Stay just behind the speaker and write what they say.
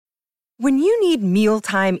When you need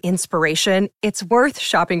mealtime inspiration, it's worth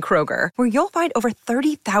shopping Kroger, where you'll find over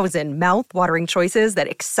 30,000 mouth-watering choices that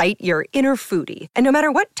excite your inner foodie. And no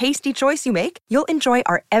matter what tasty choice you make, you'll enjoy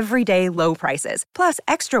our everyday low prices, plus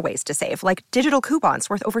extra ways to save, like digital coupons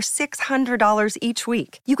worth over $600 each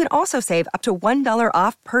week. You can also save up to $1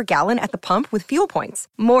 off per gallon at the pump with fuel points.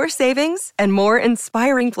 More savings and more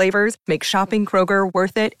inspiring flavors make shopping Kroger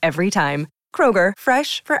worth it every time. Kroger,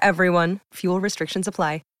 fresh for everyone. Fuel restrictions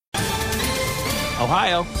apply.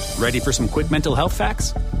 Ohio, ready for some quick mental health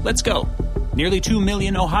facts? Let's go. Nearly 2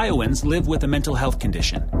 million Ohioans live with a mental health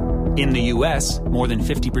condition. In the U.S., more than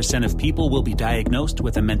 50% of people will be diagnosed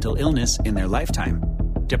with a mental illness in their lifetime.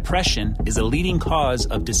 Depression is a leading cause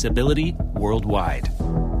of disability worldwide.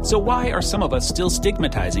 So why are some of us still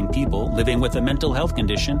stigmatizing people living with a mental health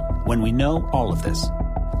condition when we know all of this?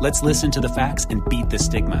 Let's listen to the facts and beat the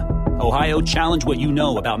stigma. Ohio, challenge what you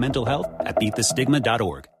know about mental health at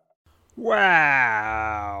beatthestigma.org.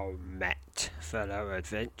 Well met, fellow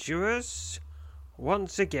adventurers.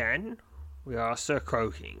 Once again, we are Sir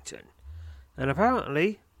Croakington, and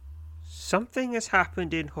apparently something has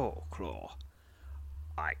happened in Hawklaw.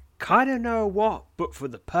 I kind of know what, but for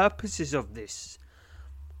the purposes of this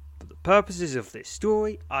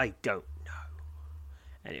story, I don't know.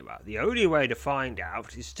 Anyway, the only way to find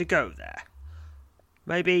out is to go there.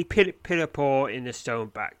 Maybe Pillapaw in the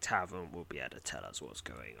Stoneback Tavern will be able to tell us what's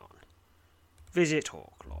going on. Visit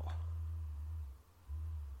Hawklaw.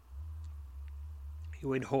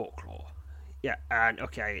 You're in Hawklaw. Yeah, and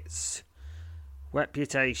okay, it's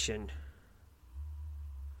reputation.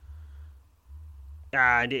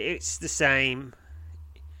 And it's the same.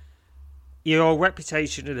 Your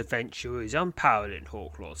reputation and adventure is unparalleled in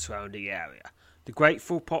Hawklaw's surrounding area. The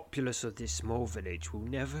grateful populace of this small village will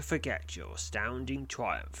never forget your astounding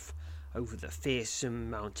triumph over the fearsome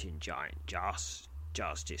mountain giant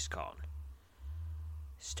Justice Khan.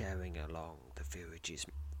 Staring along the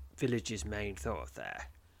village's main thoroughfare,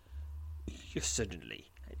 you're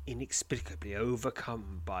suddenly and inexplicably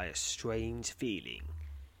overcome by a strange feeling,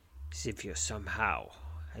 as if you're somehow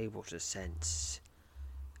able to sense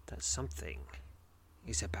that something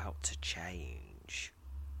is about to change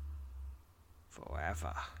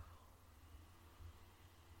forever.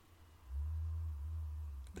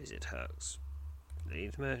 Visit Herc's.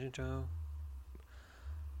 Leave Mercantile.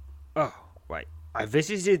 Oh, wait. I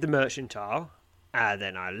visited the Mercantile, and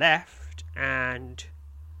then I left, and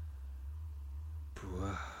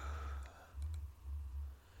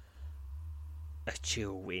a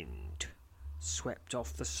chill wind swept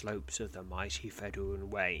off the slopes of the mighty Federal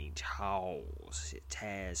range, howls as it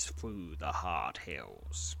tears through the hard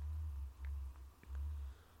hills.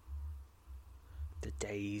 The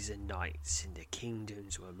days and nights in the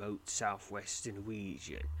kingdom's remote southwestern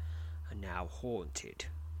region are now haunted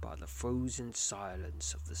by the frozen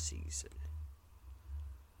silence of the season.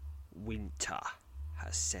 Winter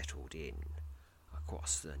has settled in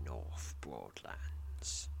across the North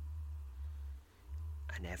Broadlands.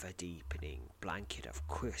 An ever-deepening blanket of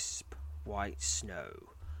crisp, white snow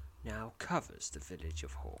now covers the village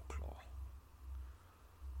of Hawklaw.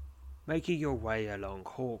 Making your way along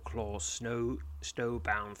Hawklaw's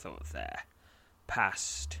snowbound thoroughfare,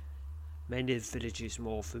 past many of the village's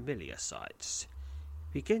more familiar sights,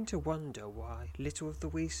 begin to wonder why little of the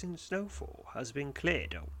recent snowfall has been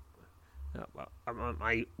cleared. Am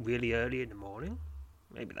I really early in the morning?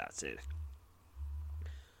 Maybe that's it.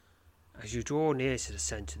 As you draw near to the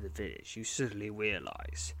centre of the village, you suddenly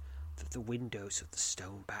realise that the windows of the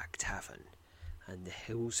Stoneback Tavern and the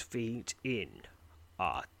Hills Feed Inn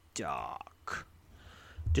are dark.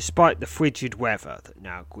 Despite the frigid weather that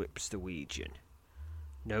now grips the region,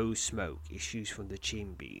 no smoke issues from the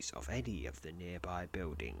chimneys of any of the nearby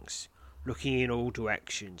buildings. Looking in all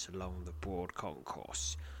directions along the broad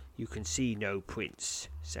concourse, you can see no prints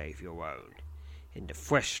save your own in the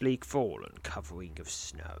freshly fallen covering of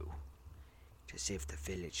snow. It's as if the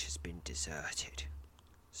village has been deserted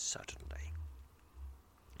suddenly.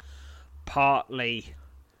 Partly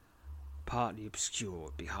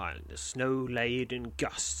obscured behind the snow-laden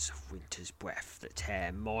gusts of winter's breath that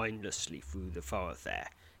tear mindlessly through the thoroughfare,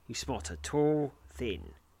 you spot a tall,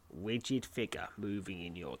 thin, rigid figure moving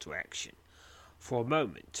in your direction. For a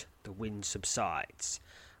moment, the wind subsides,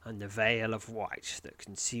 and the veil of white that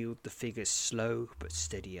concealed the figure's slow but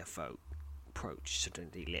steady approach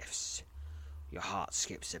suddenly lifts. Your heart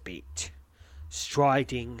skips a beat.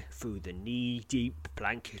 Striding through the knee-deep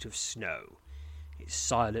blanket of snow, its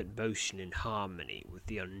silent motion in harmony with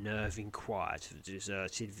the unnerving quiet of the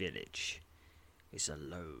deserted village, is a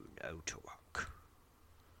lone Oakaruk.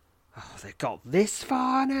 Oh, they got this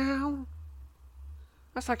far now?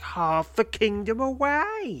 That's like half the kingdom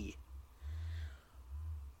away.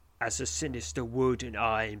 As a sinister wood and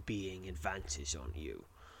iron being advances on you,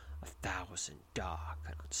 1,000 dark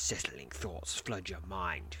and unsettling thoughts flood your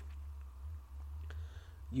mind.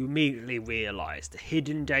 You immediately realise the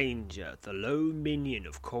hidden danger, the lone minion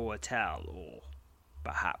of Coatel, or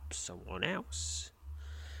perhaps someone else,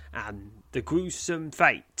 and the gruesome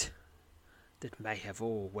fate that may have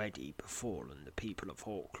already befallen the people of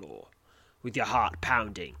Hawklaw. With your heart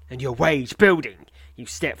pounding and your rage building, you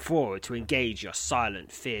step forward to engage your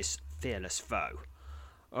silent, fearless foe.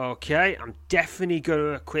 Okay, I'm definitely going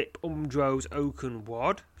to equip Umdro's Oaken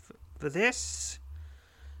Wad for this,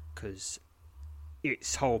 because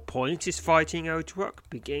its whole point is fighting Oakaruk.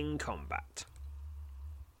 Begin combat.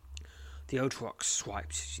 The Oakaruk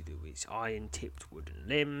swipes through his iron-tipped wooden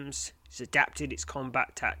limbs. It's adapted its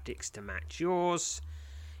combat tactics to match yours.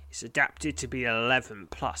 It's adapted to be 11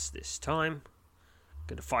 plus this time.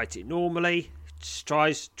 Gonna fight it normally.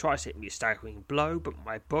 Tries to hit me a staggering blow, but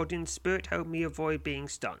my body and spirit help me avoid being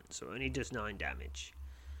stunned, so it only does 9 damage.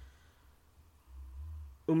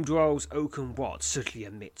 Umdro's Oaken Wad suddenly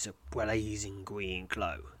emits a blazing green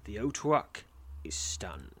glow. The Oakaruk is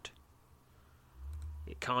stunned.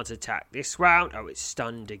 It can't attack this round. Oh, it's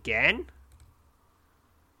stunned again.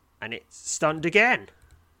 And it's stunned again.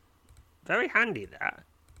 Very handy, that.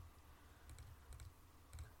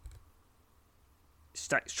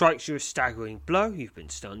 Strikes you a staggering blow. You've been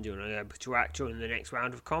stunned. You're unable to act during the next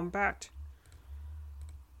round of combat.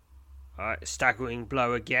 Alright, a staggering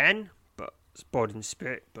blow again. But it's body and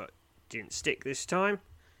spirit, but didn't stick this time.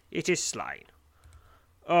 It is slain.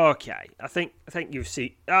 Okay, I think you've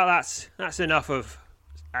seen. Oh, that's enough of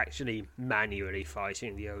actually manually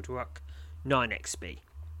fighting the Oakaruk. 9 XP.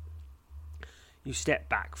 You step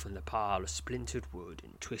back from the pile of splintered wood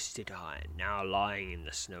and twisted iron now lying in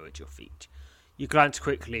the snow at your feet. You glance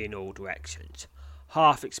quickly in all directions,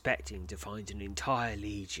 half expecting to find an entire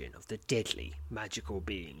legion of the deadly, magical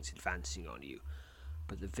beings advancing on you,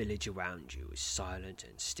 but the village around you is silent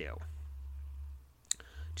and still.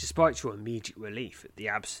 Despite your immediate relief at the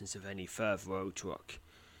absence of any further Oakaruk,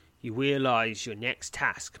 you realise your next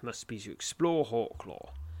task must be to explore Hawklaw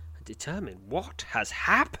and determine what has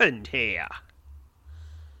happened here.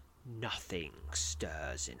 Nothing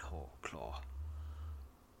stirs in Hawklaw.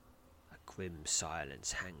 A grim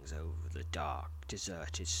silence hangs over the dark,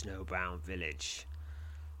 deserted, snow-bound village.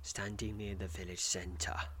 Standing near the village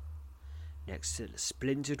centre, next to the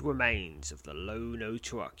splintered remains of the lone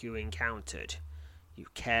Oakaruk you encountered, you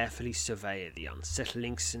carefully survey the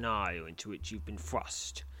unsettling scenario into which you've been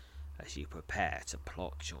thrust as you prepare to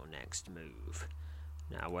plot your next move.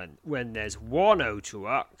 Now, when there's one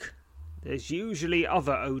Oakaruk, there's usually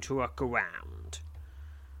other Oakaruk around.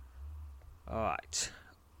 Alright,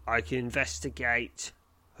 I can investigate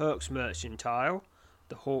Herc's Mercantile,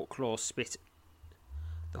 the Hawklaw Smithy,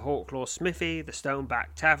 the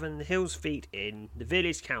Stoneback Tavern, the Hills Feet Inn, the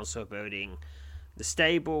Village Council Building, the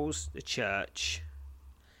stables, the church,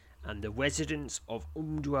 and the residence of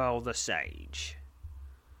Umdwell the Sage.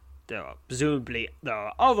 Presumably there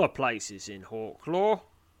are other places in Hawklaw,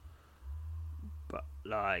 but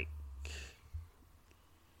like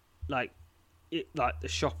the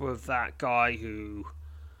shop of that guy who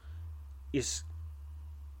is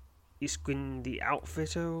Isquin the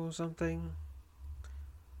Outfitter or something.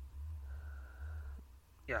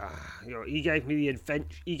 Yeah, he gave me the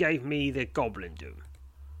adventure. He gave me the Goblin Doom.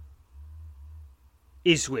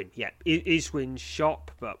 Iswin, yeah, Iswin's shop,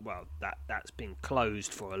 but well, that's been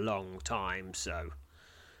closed for a long time, so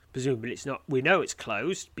presumably it's not. We know it's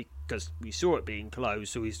closed because we saw it being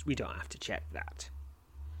closed, so we don't have to check that.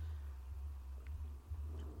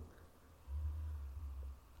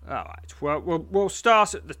 All right, well, we'll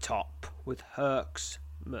start at the top with Herc's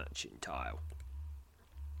Mercantile.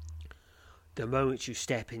 The moment you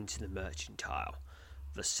step into the mercantile,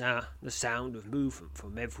 the sound of movement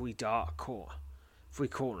from every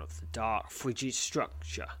corner of the dark, frigid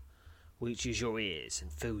structure reaches your ears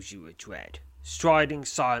and fills you with dread. Striding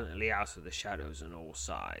silently out of the shadows on all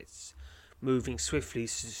sides, moving swiftly to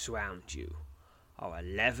surround you, are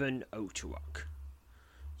 11 Oakaruk.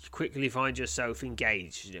 You quickly find yourself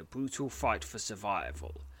engaged in a brutal fight for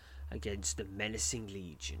survival against the menacing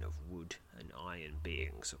legion of wood and iron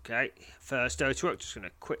beings. Okay, first Oakaruk, just going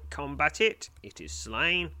to quick combat it. It is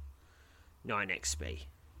slain. 9 XP.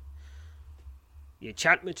 The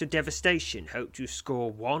enchantment of devastation helped you score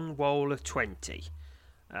one roll of 20.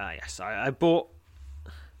 Yes, I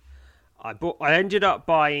ended up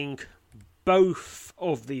buying both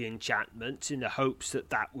of the enchantments in the hopes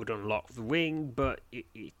that would unlock the ring, but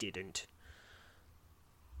it didn't.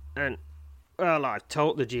 And Well, I've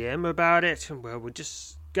told the GM about it, and well, we're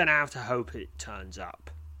just gonna have to hope it turns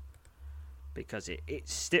up. Because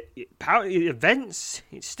it's still events.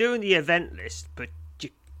 It's still in the event list, but you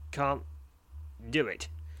can't do it.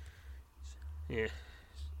 Yeah,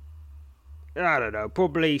 I don't know.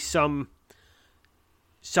 Probably some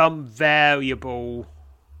variable.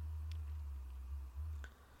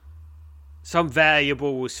 Some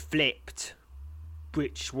variable was flipped,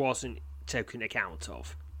 which wasn't taken account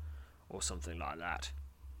of, or something like that.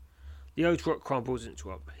 The Oakaruk crumbles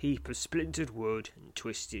into a heap of splintered wood and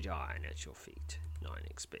twisted iron at your feet.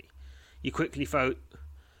 9XP. You quickly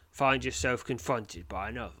find yourself confronted by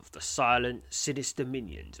another of the silent, sinister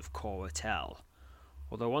minions of Coratel.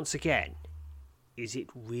 Although once again, is it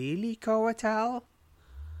really Coratel?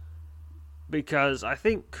 Because I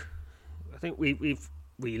think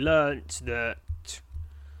we learnt that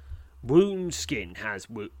Woundskin has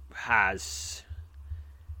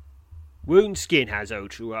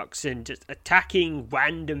Oakaruk's, and just attacking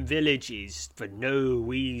random villages for no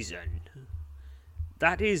reason.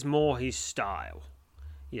 That is more his style.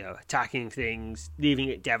 You know, attacking things, leaving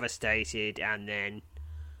it devastated, and then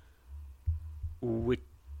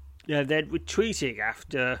retreating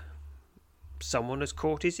after someone has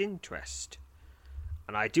caught his interest.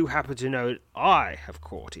 And I do happen to know that I have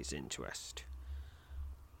caught his interest.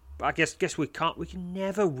 But I guess we can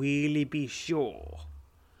never really be sure.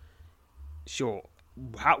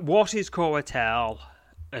 What is Coratel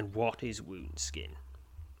and what is Woundskin?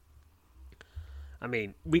 I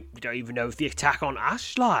mean, we don't even know if the attack on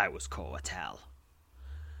Ashly was Coratel.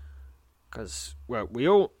 Because, well,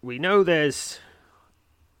 we know there's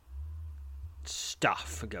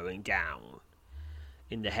stuff going down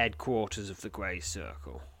in the headquarters of the Grey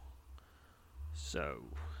Circle. So,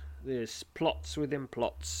 there's plots within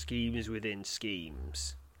plots, schemes within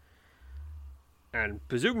schemes. And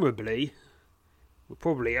presumably, we'll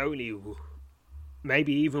probably only,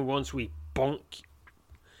 maybe even once we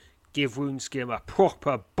give Woundskin a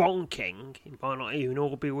proper bonking, it might not even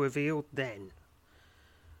all be revealed then.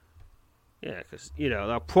 Yeah, because,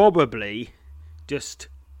 they'll probably just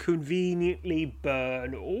conveniently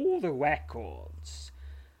burn all the records.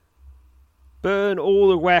 Burn all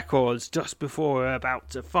the records just before we're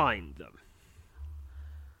about to find them.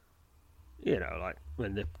 Like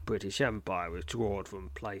when the British Empire withdrew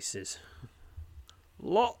from places.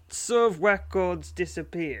 Lots of records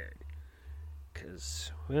disappeared.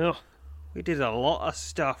 Because, well, we did a lot of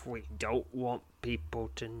stuff we don't want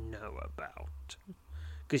people to know about.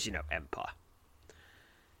 Because, Empire.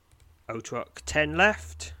 Oakaruk 10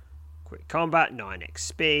 left. Quick combat,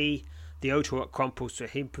 9XP. The Oakaruk crumples to a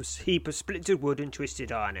heap of splintered wood and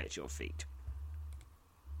twisted iron at your feet.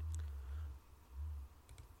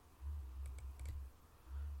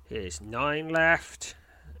 Here's 9 left.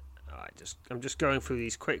 I'm just going through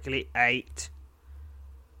these quickly. 8.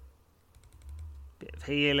 Bit of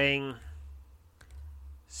healing.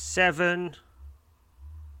 7.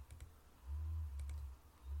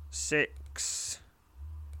 6.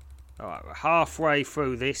 Alright, we're halfway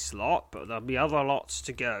through this lot, but there'll be other lots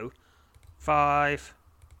to go. 5.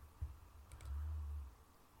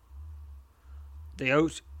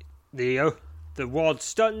 The wad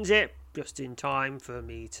stuns it just in time for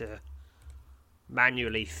me to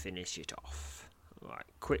manually finish it off. Alright,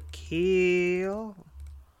 quick heal.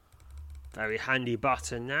 Very handy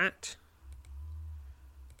button, that.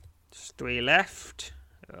 Just 3 left.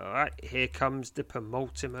 Alright, here comes the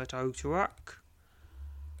penultimate Oakaruk.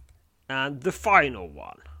 And the final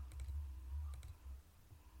one.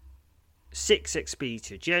 6 XP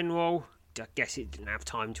to General. I guess it didn't have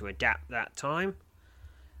time to adapt that time.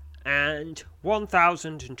 And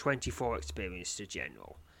 1024 experience to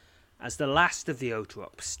General. As the last of the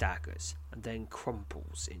Oakaruk staggers and then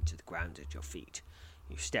crumples into the ground at your feet,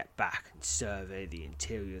 you step back and survey the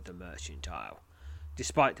interior of the mercantile.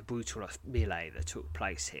 Despite the brutal melee that took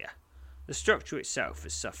place here, the structure itself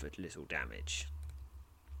has suffered little damage.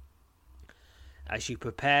 As you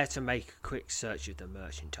prepare to make a quick search of the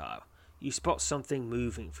mercantile, you spot something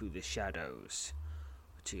moving through the shadows.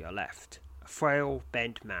 To your left, a frail,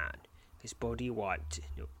 bent man, his body wrapped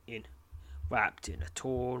in a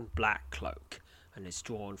torn black cloak, and his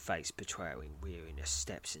drawn face betraying weariness,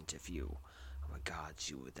 steps into view and regards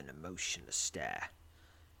you with an emotionless stare.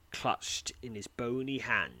 Clutched in his bony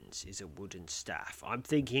hands is a wooden staff. I'm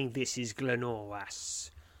thinking this is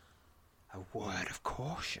Glenoras. A word of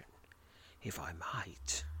caution, if I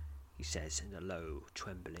might, he says in a low,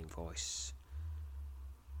 trembling voice.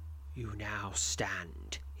 You now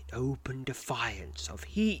stand in open defiance of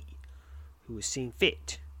he who has seen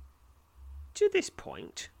fit. To this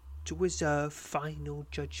point, to reserve final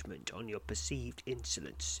judgment on your perceived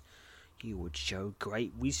insolence. You would show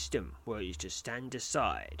great wisdom were you to stand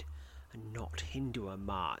aside and not hinder a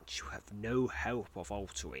march you have no hope of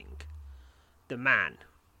altering. The man,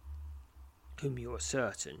 whom you are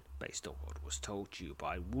certain, based on what was told you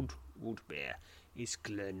by Woodmere, is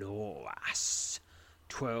Glenorras,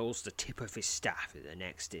 twirls the tip of his staff in the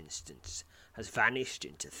next instance, has vanished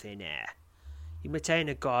into thin air. You maintain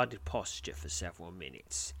a guarded posture for several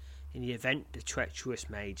minutes, in the event the treacherous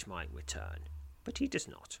mage might return, but he does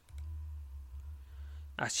not.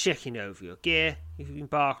 As checking over your gear, you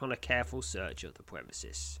embark on a careful search of the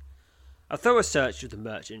premises. A thorough search of the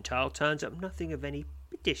mercantile turns up nothing of any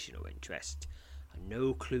additional interest, and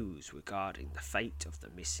no clues regarding the fate of the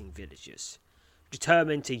missing villagers.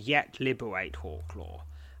 Determined to yet liberate Hawklaw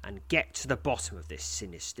and get to the bottom of this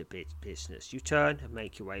sinister business, you turn and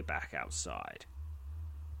make your way back outside.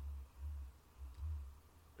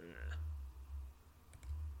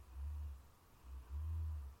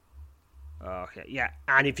 Okay, yeah,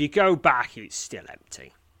 and if you go back, it's still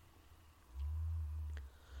empty.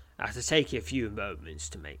 After taking a few moments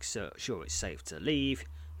to make sure it's safe to leave,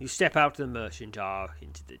 you step out of the mercantile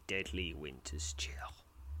into the deadly winter's chill.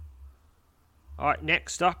 Alright,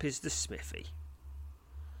 next up is the smithy.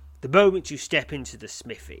 The moment you step into the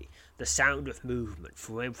smithy, the sound of movement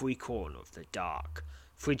from every corner of the dark,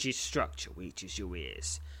 frigid structure reaches your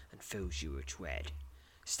ears and fills you with dread.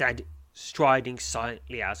 Striding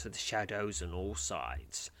silently out of the shadows on all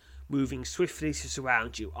sides, moving swiftly to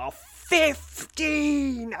surround you, are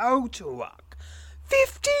 15 Oakaruk!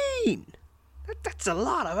 15! That's a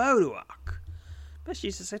lot of Oakaruk.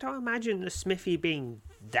 Especially since I don't imagine the smithy being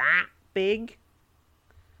that big.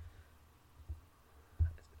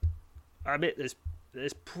 I bet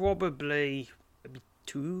there's probably maybe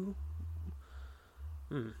two.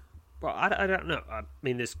 Well, I don't know. I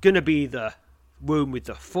mean, there's going to be the room with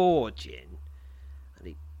the forge in, and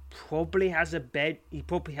he probably has a bed. He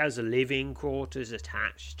probably has a living quarters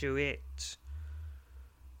attached to it.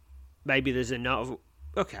 Maybe there's another.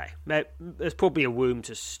 Okay, there's probably a room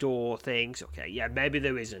to store things. Okay, yeah, maybe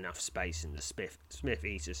there is enough space in the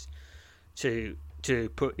smithy to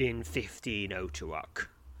put in 15 Oakaruk.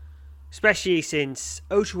 Especially since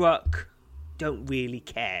Oakaruk don't really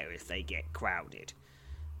care if they get crowded,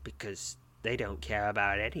 because they don't care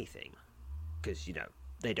about anything. Because,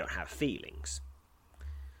 they don't have feelings.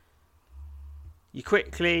 You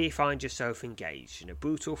quickly find yourself engaged in a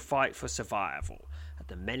brutal fight for survival at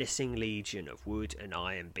the menacing legion of wood and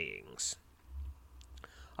iron beings.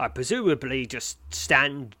 I presumably just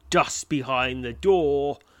stand just behind the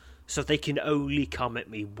door so they can only come at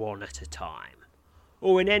me one at a time.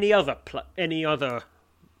 Or in any other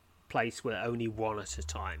place where only one at a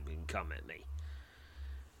time can come at me.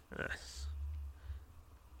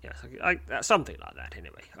 Yes, something like that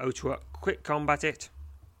anyway. Oakaruk, quick combat it.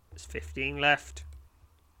 There's 15 left.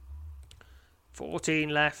 14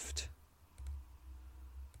 left.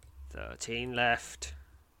 13 left.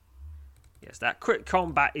 Yes, that quick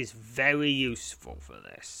combat is very useful for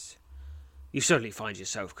this. You suddenly find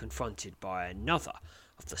yourself confronted by another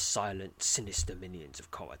of the silent, sinister minions of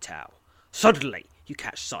Koratau. Suddenly, you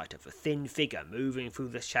catch sight of a thin figure moving through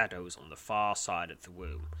the shadows on the far side of the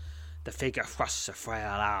room. The figure thrusts a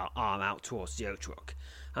frail arm out towards the Oakaruk,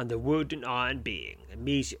 and the wood and iron being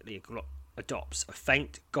immediately adopts a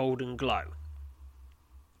faint golden glow.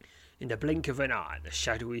 In the blink of an eye, the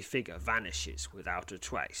shadowy figure vanishes without a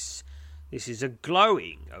trace. This is a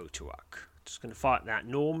glowing Oakaruk. Just going to fight that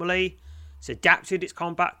normally. It's adapted its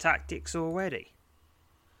combat tactics already.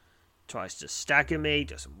 Tries to stagger me,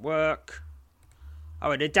 doesn't work. Oh,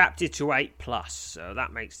 it adapted to 8+, so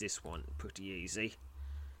that makes this one pretty easy.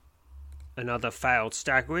 Another failed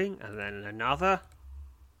staggering, and then another.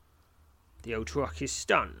 The Oakaruk is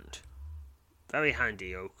stunned. Very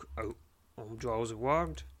handy, Oldrolls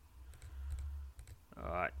worked.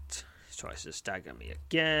 Alright, tries to stagger me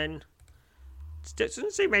again. It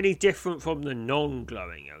doesn't seem any different from the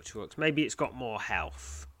non-glowing Oakaruks. Maybe it's got more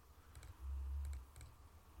health.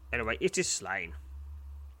 Anyway, it is slain.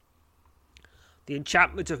 The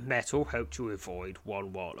enchantment of metal helped to avoid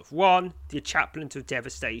 1 roll of 1. The enchantment of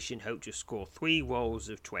devastation helped to score 3 rolls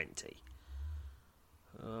of 20.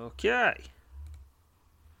 Okay.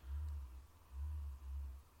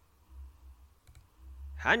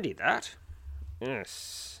 Handy that.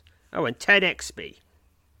 Yes. Oh, and 10 XP.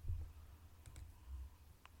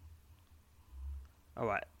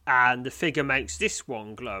 Alright, and the figure makes this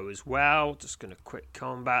one glow as well. Just going to quick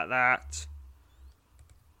combat that.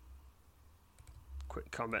 Quick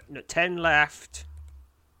combat. No, 10 left.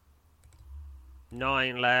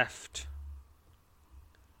 9 left.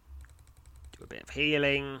 Do a bit of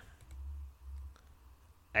healing.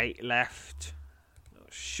 8 left.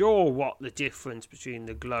 Not sure what the difference between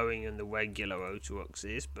the glowing and the regular Oakaruks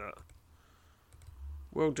is, but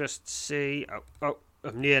we'll just see. Oh,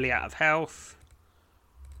 I'm nearly out of health.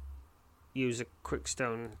 Use some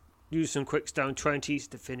quickstone 20s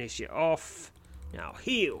to finish it off. Now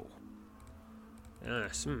heal.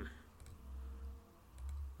 Yes.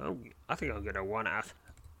 Oh, I think I'm gonna one out.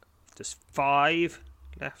 There's 5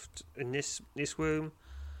 left in this room.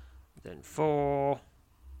 Then 4.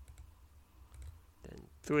 Then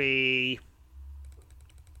 3.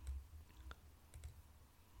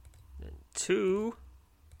 Then 2.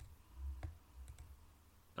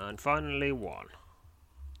 And finally 1.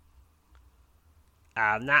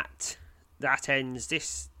 And that ends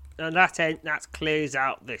this. And that clears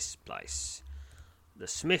out this place. The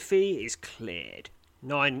smithy is cleared.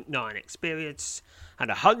 9 experience and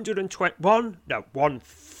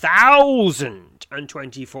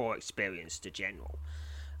 1,024 experience to general,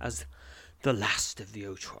 as the last of the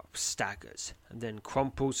Oakaruk staggers and then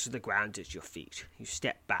crumples to the ground at your feet. You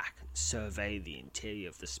step back and survey the interior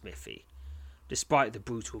of the smithy. Despite the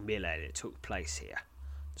brutal melee that took place here,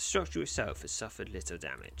 the structure itself has suffered little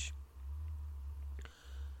damage.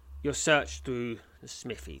 Your search through the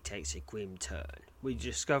smithy takes a grim turn, where you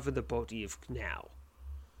discover the body of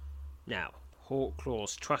Now,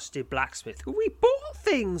 Hawklaw's trusted blacksmith, who we bought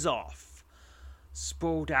things off,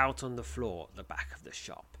 sprawled out on the floor at the back of the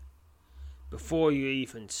shop. Before you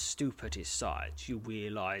even stoop at his side, you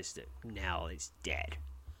realise that Nell is dead,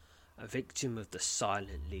 a victim of the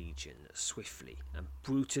Silent Legion that swiftly and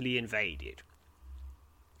brutally invaded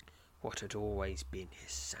what had always been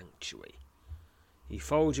his sanctuary. He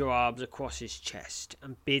folds your arms across his chest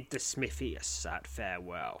and bid the smithy a sad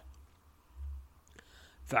farewell,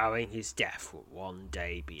 vowing his death will one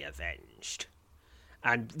day be avenged.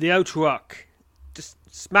 And the Oakaruk, just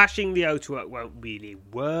smashing the Oakaruk won't really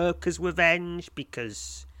work as revenge,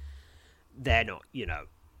 because they're not,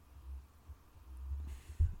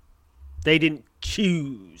 they didn't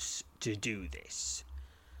choose to do this.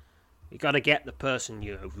 You got to get the person,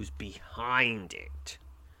 who's behind it.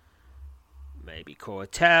 Maybe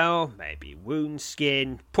Coratel, maybe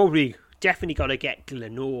Woundskin, definitely got to get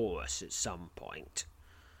Glenorus at some point.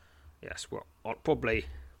 Yes, well, probably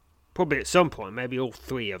at some point, maybe all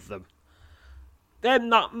 3 of them. Then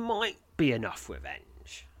that might be enough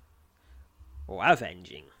revenge. Or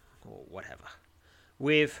avenging, or whatever.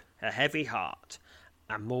 With a heavy heart,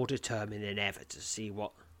 and more determined than ever to see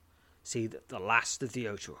that the last of the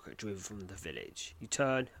Oakaruk are driven from the village, you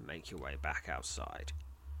turn and make your way back outside.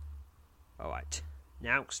 Alright,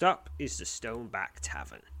 next up is the Stoneback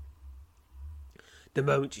Tavern. The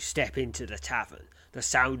moment you step into the tavern, the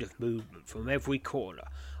sound of movement from every corner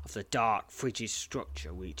of the dark, frigid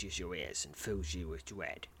structure reaches your ears and fills you with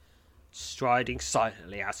dread. Striding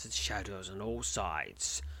silently out of the shadows on all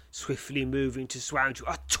sides, swiftly moving to surround you,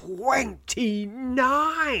 are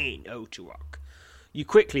 29 Oakaruk. You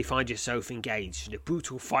quickly find yourself engaged in a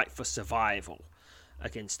brutal fight for survival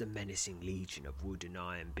against the menacing legion of wood and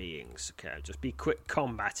iron beings. Okay, just be quick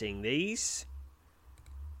combating these.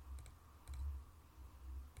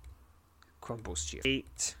 Crumbles to your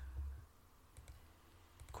feet.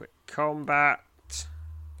 Quick combat.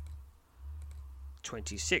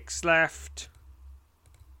 26 left.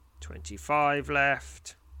 25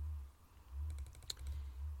 left.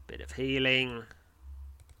 Bit of healing.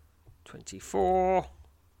 24.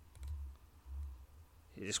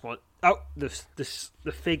 This one. Oh, the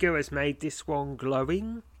figure has made this one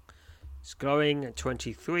glowing. It's glowing at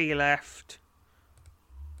 23 left.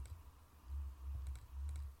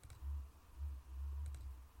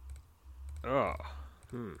 Oh,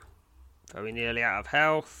 very nearly out of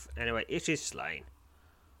health. Anyway, it is slain.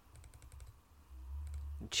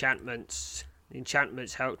 Enchantments. The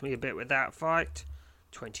enchantments helped me a bit with that fight.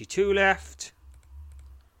 22 left.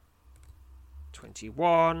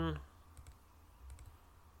 21.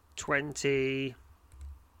 20.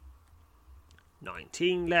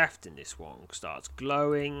 19 left, and this one starts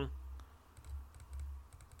glowing.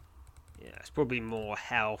 Yeah, it's probably more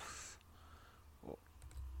health.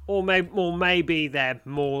 Or maybe they're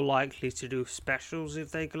more likely to do specials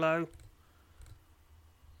if they glow.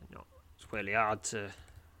 It's really hard to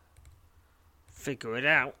figure it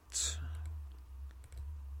out,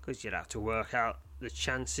 because you'd have to work out the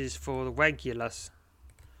chances for the regulars.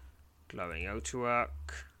 Glowing Oakaruk.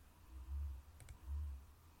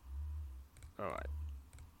 Alright,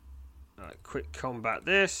 quick combat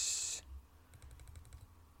this.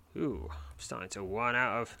 Ooh, I'm starting to run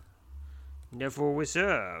out of Neville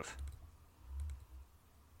Reserve.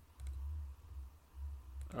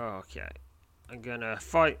 Okay. I'm going to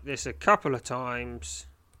fight this a couple of times.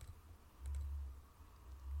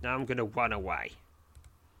 Now I'm going to run away.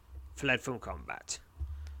 Fled from combat.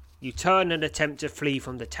 You turn and attempt to flee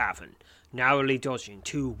from the tavern, narrowly dodging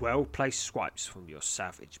 2 well-placed swipes from your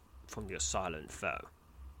silent foe.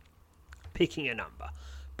 Picking a number.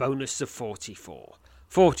 Bonus of 44.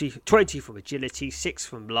 20 from agility, 6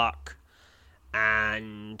 from luck,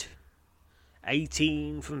 and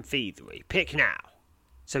 18 from thievery. Pick now.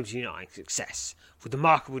 79, success. With a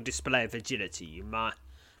remarkable display of agility, you must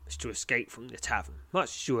to escape from the tavern.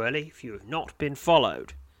 Much too early if you have not been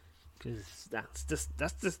followed. Because that's just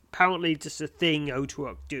apparently just a thing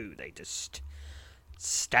Oakaruk do. They just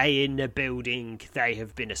stay in the building they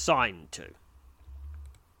have been assigned to.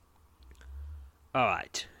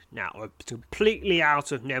 Alright, now we're completely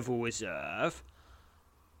out of Neville Reserve.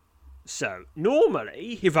 So,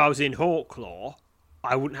 normally, if I was in Hawklaw,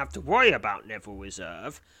 I wouldn't have to worry about Neville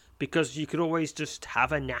Reserve, because you could always just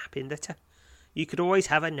have a nap in the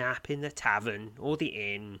tavern, or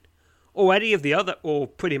the inn, or any of the other, or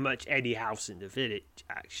pretty much any house in the village,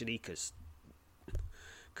 actually, because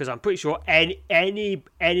I'm pretty sure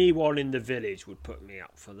anyone in the village would put me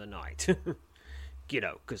up for the night.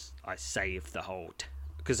 Because I've saved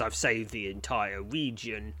the entire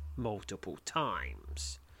region multiple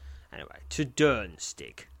times. Anyway, to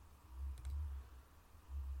Dernstig.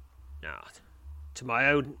 Now, to my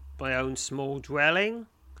own small dwelling,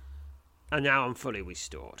 and now I'm fully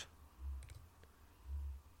restored.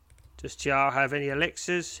 Does Tiar have any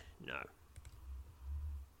elixirs? No.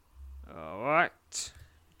 Alright.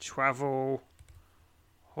 Travel.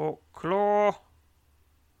 Hawklaw.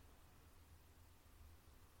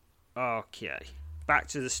 Okay. Back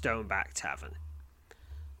to the Stoneback Tavern.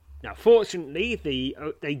 Now, fortunately,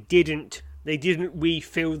 they didn't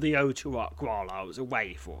refill the Oakaruk while I was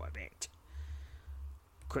away for a bit.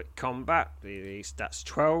 Quick combat. That's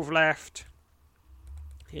 12 left.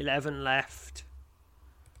 11 left.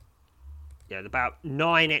 Yeah, about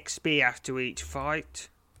 9 XP after each fight.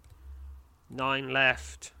 9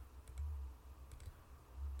 left.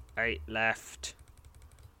 8 left.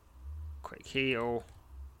 Quick heal.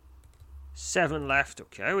 7 left.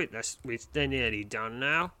 Okay, they're nearly done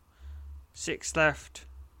now. 6 left.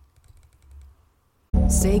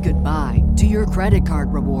 Say goodbye to your credit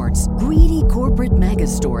card rewards. Greedy corporate mega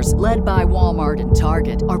stores, led by Walmart and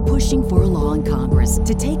Target, are pushing for a law in Congress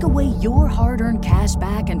to take away your hard-earned cash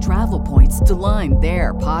back and travel points to line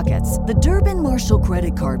their pockets. The Durbin-Marshall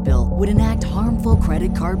credit card bill would enact harmful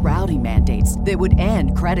credit card routing mandates that would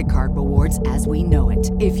end credit card rewards as we know it.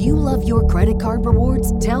 If you love your credit card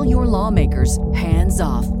rewards, tell your lawmakers, hands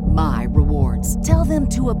off my rewards. Tell them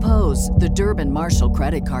to oppose the Durbin-Marshall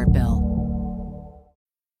credit card bill.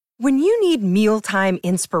 When you need mealtime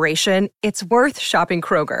inspiration, it's worth shopping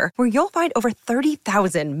Kroger, where you'll find over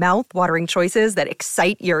 30,000 mouth-watering choices that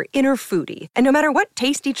excite your inner foodie. And no matter what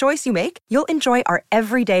tasty choice you make, you'll enjoy our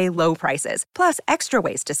everyday low prices, plus extra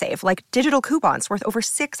ways to save, like digital coupons worth over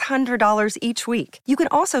 $600 each week. You can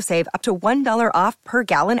also save up to $1 off per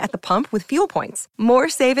gallon at the pump with fuel points. More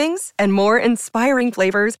savings and more inspiring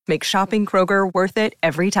flavors make shopping Kroger worth it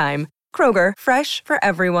every time. Kroger, fresh for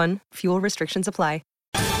everyone. Fuel restrictions apply.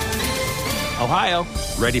 Ohio,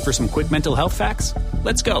 ready for some quick mental health facts?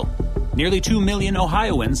 Let's go. Nearly 2 million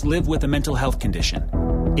Ohioans live with a mental health condition.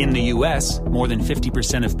 In the U.S., more than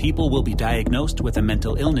 50% of people will be diagnosed with a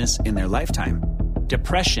mental illness in their lifetime.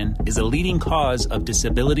 Depression is a leading cause of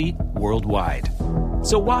disability worldwide.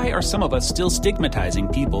 So why are some of us still stigmatizing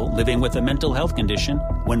people living with a mental health condition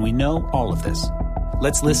when we know all of this?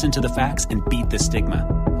 Let's listen to the facts and beat the stigma.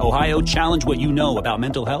 Ohio, challenge what you know about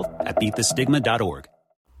mental health at beatthestigma.org.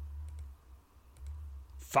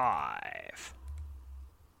 5,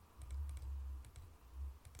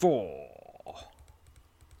 4,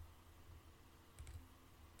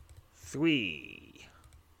 3.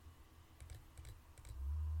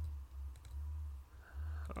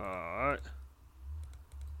 Alright.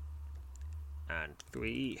 And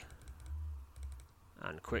 3.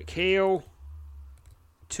 And quick heal.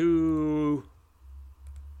 2.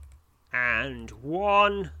 And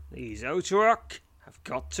 1. These Oakaruk have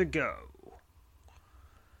got to go.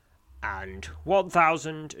 And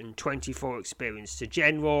 1,024 experience to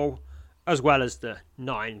general, as well as the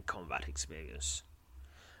 9 combat experience.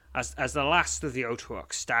 As the last of the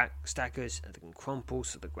Oakaruk staggers and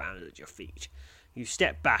crumples to the ground at your feet, you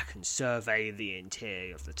step back and survey the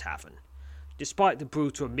interior of the tavern. Despite the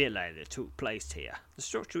brutal melee that took place here, the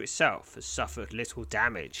structure itself has suffered little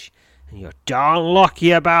damage, and you're darn lucky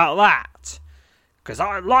about that, because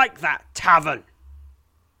I like that tavern.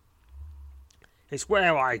 It's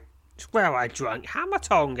where I drank hammer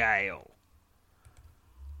tongue ale.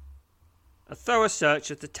 A thorough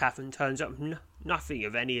search of the tavern turns up nothing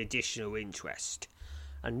of any additional interest,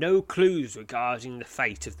 and no clues regarding the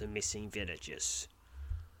fate of the missing villagers.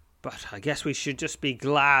 But I guess we should just be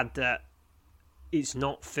glad that it's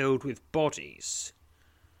not filled with bodies.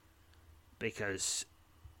 Because,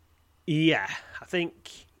 yeah, I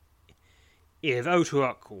think if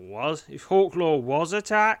Hawklaw was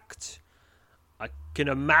attacked, I can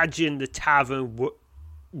imagine the tavern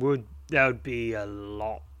there would be a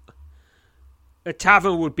lot. A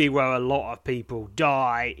tavern would be where a lot of people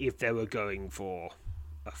die if they were going for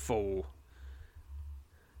a full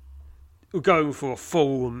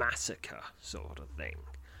massacre sort of thing,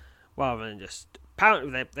 rather than just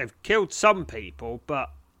apparently they've killed some people, but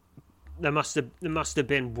there must have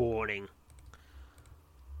been warning.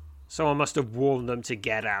 Someone must have warned them to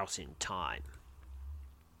get out in time.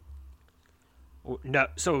 Or no,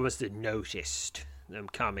 someone must have noticed them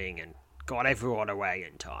coming and got everyone away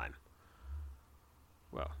in time.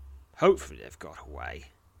 Well, hopefully they've got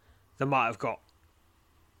away. They might have got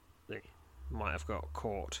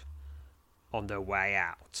caught on their way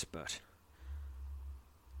out, but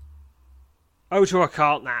Oakaruk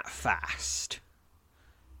aren't that fast.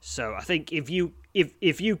 So I think if you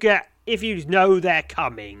know they're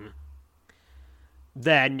coming,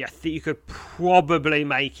 then I think you could probably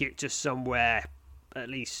make it to somewhere at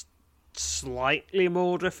least slightly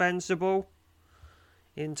more defensible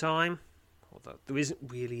in time. Although there isn't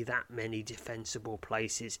really that many defensible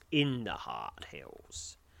places in the Heart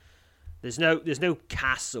Hills. There's no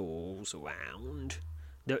castles around.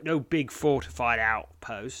 No big fortified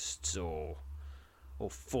outposts or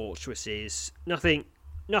fortresses. Nothing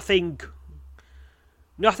that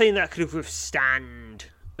could withstand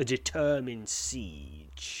a determined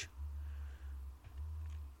siege.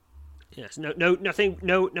 Yes,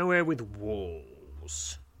 nowhere with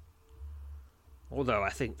walls. Although I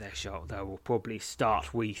think they will probably start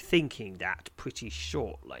rethinking that pretty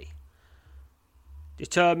shortly.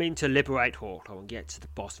 Determined to liberate Hawklaw and get to the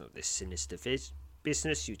bottom of this sinister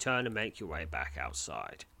business, you turn and make your way back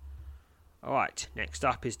outside. Alright, next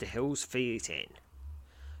up is the Hills Feet Inn.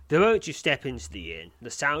 The moment you step into the inn,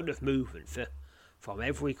 the sound of movement from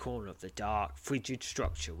every corner of the dark, frigid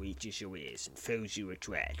structure reaches your ears and fills you with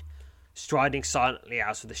dread. Striding silently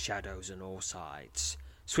out of the shadows on all sides,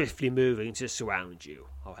 swiftly moving to surround you,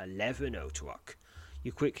 are 11 Oakaruk.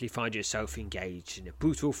 You quickly find yourself engaged in a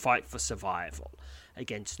brutal fight for survival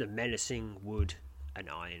against the menacing wood and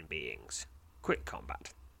iron beings. Quick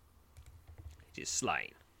combat. It is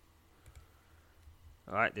slain.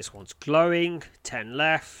 Alright, this one's glowing. 10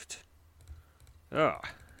 left. Oh,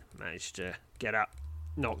 managed to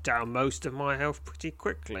knock down most of my health pretty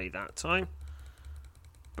quickly that time.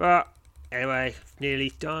 But anyway,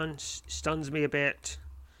 nearly done. Stuns me a bit.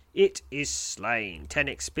 It is slain. 10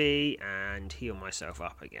 XP and heal myself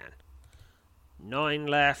up again. 9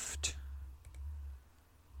 left.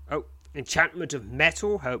 Oh, Enchantment of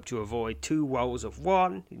Metal. Hope to avoid 2 rolls of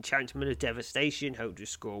 1. Enchantment of Devastation. Hope to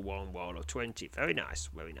score 1 roll of 20. Very nice,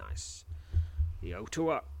 very nice. The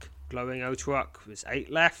Oakaruk. Glowing Oakaruk was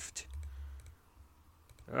 8 left.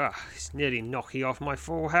 It's nearly knocking off my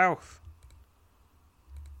full health.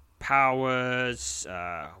 Powers.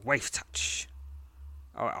 Wave Touch.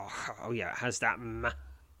 Oh yeah, it has that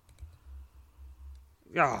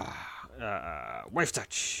Wave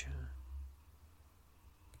Touch.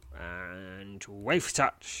 And Wave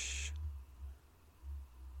Touch.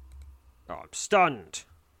 Oh, I'm stunned.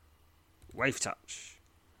 Wave Touch.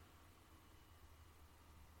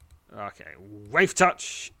 Okay, Wave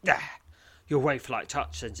Touch. Your Wave-like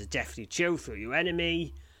touch sends a deathly chill through your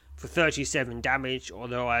enemy for 37 damage,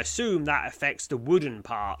 although I assume that affects the wooden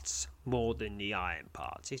parts more than the iron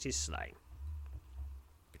parts. It is slain.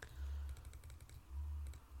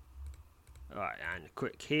 Alright, and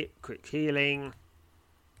quick healing.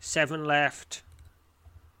 7 left.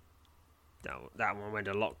 That one went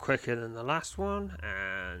a lot quicker than the last one.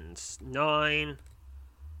 And 9.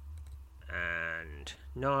 And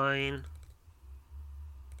 9.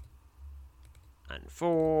 And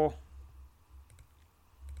 4.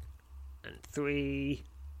 And 3.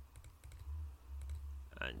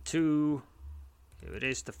 And 2. Here it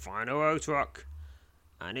is, the final Oakaruk.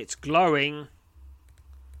 And it's glowing.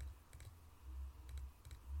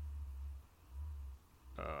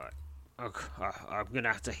 I'm going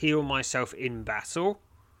to have to heal myself in battle.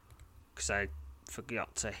 Because I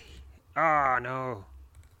forgot to... no.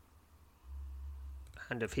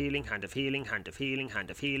 Hand of healing, hand of healing, hand of healing,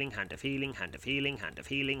 hand of healing, hand of healing, hand of healing, hand of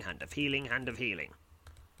healing, hand of healing, hand of healing.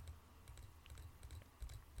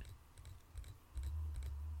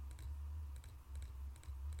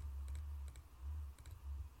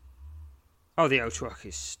 Oh, the Oakaruk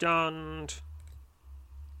is stunned.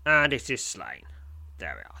 And it is slain.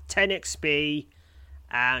 There we are. 10 XP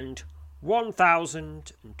and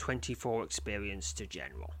 1024 experience to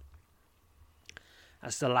general.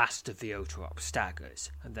 As the last of the Oakaruk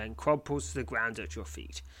staggers and then crumples to the ground at your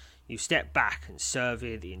feet, you step back and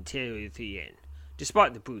survey the interior of the inn.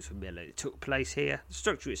 Despite the brutal melee that took place here, the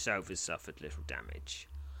structure itself has suffered little damage.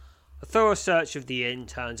 A thorough search of the inn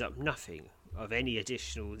turns up nothing of any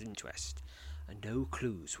additional interest, and no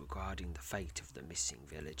clues regarding the fate of the missing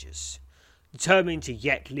villagers. Determined to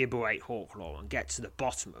yet liberate Hawklaw and get to the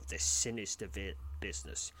bottom of this sinister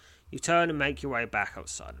business, you turn and make your way back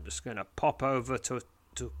outside. I'm just going to pop over to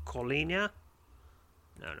Colina.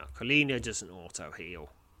 No, Colina doesn't auto-heal.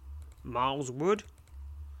 Mileswood?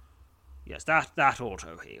 Yes, that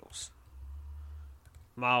auto-heals.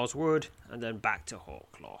 Mileswood, and then back to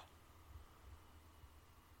Hawklaw.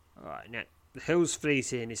 Alright, now the Hills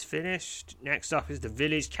Fleet Inn is finished. Next up is the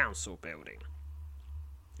Village Council building.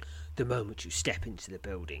 The moment you step into the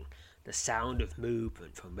building, the sound of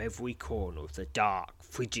movement from every corner of the dark,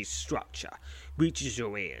 frigid structure reaches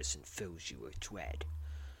your ears and fills you with dread.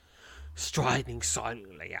 Striding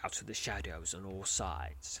silently out of the shadows on all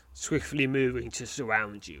sides, swiftly moving to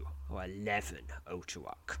surround you, are 11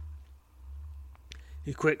 Oakaruk.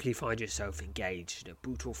 You quickly find yourself engaged in a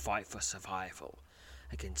brutal fight for survival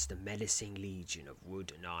against the menacing legion of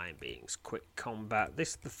wood and iron beings. Quick combat. This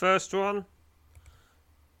is the first one.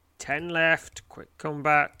 10 left. Quick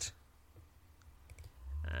combat.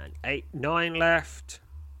 And 9 left.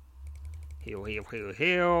 Heal.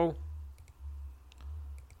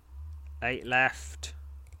 8 left.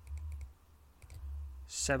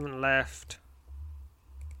 7 left.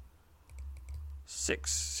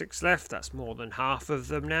 6 left. That's more than half of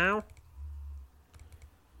them now.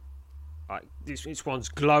 Right, this one's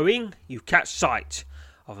glowing. You catch sight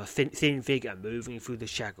of a thin figure moving through the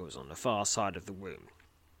shadows on the far side of the room.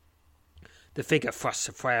 The figure thrusts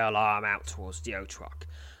a frail arm out towards the Oakaruk,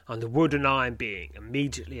 and the wood and iron being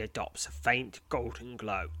immediately adopts a faint golden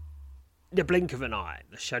glow. In the blink of an eye,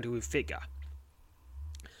 the shadowy figure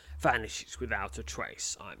vanishes without a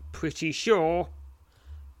trace. I'm pretty sure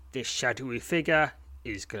this shadowy figure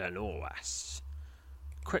is Glenorras.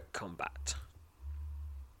 Quick combat.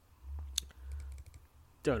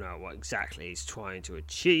 Don't know what exactly he's trying to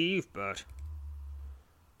achieve, but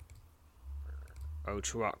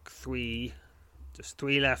Oakaruk 3, just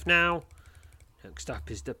 3 left now. Next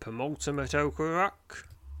up is the penultimate Oakaruk.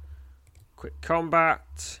 Quick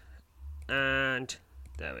combat, and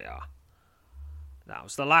there we are. That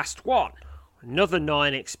was the last one. Another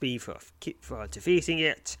 9 XP for defeating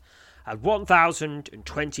it, and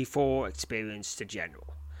 1024 experience to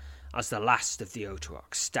general. As the last of the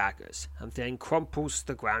Oakaruk staggers and then crumples to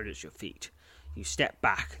the ground at your feet, you step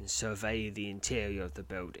back and survey the interior of the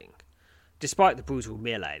building. Despite the brutal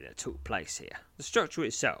melee that took place here, the structure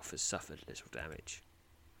itself has suffered little damage.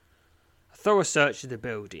 A thorough search of the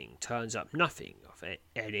building turns up nothing of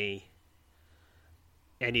any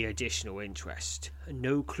additional interest, and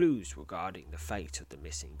no clues regarding the fate of the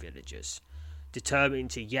missing villagers.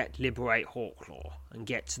 Determined to yet liberate Hawklaw and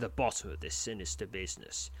get to the bottom of this sinister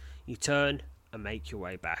business, you turn and make your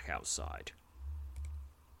way back outside.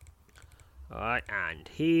 Alright, and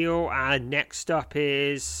heal, and next up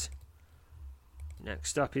is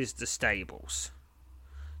the stables.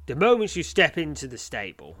 The moment you step into the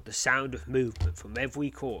stable, the sound of movement from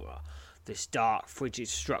every corner of this dark, frigid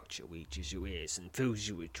structure reaches your ears and fills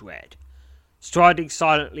you with dread. Striding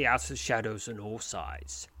silently out of the shadows on all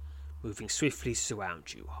sides, moving swiftly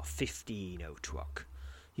surround you, are 15 Oakaruk.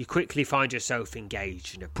 You quickly find yourself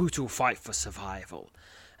engaged in a brutal fight for survival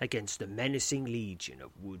against the menacing legion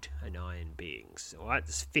of wood and iron beings. Alright,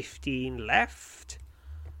 there's 15 left.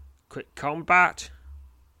 Quick combat.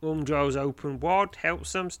 Umdrow's open wad helps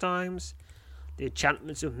sometimes. The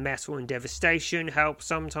enchantments of metal and devastation help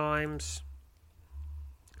sometimes.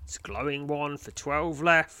 It's a glowing one for 12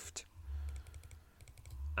 left.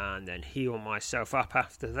 And then heal myself up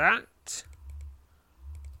after that.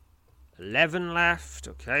 11 left.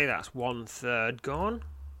 Okay, that's 1/3 gone.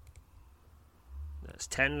 That's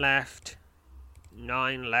 10 left.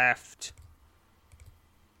 9 left.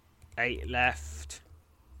 8 left.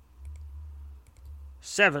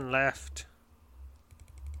 7 left.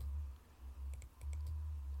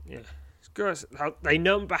 Yeah, it's good. They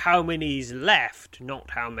number how many is left,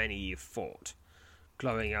 not how many you've fought.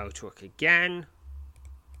 Glowing Oakaruk again.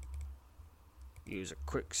 Use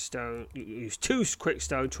two quick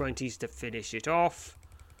stone 20s to finish it off.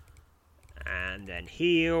 And then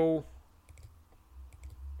heal.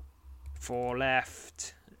 4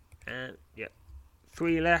 left. And, yep.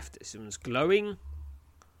 3 left. This one's glowing.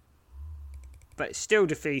 But it's still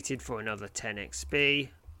defeated for another 10 XP.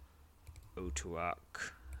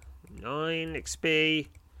 Oakaruk, 9 XP.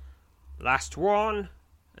 Last one.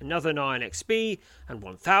 Another 9 XP. And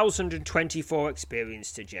 1024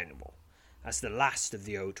 experience to general. As the last of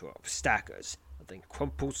the Oakaruk staggers and then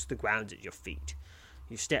crumples to the ground at your feet.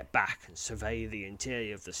 You step back and survey the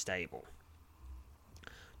interior of the stable.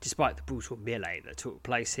 Despite the brutal melee that took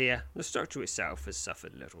place here, the structure itself has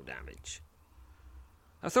suffered little damage.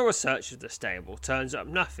 A thorough search of the stable turns up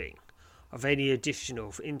nothing of any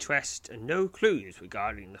additional interest and no clues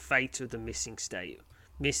regarding the fate of the missing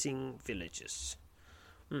villagers.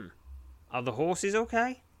 Are the horses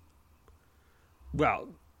okay? Well,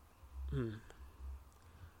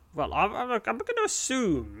 I'm going to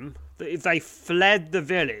assume that if they fled the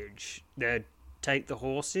village, they'd take the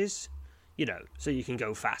horses, so you can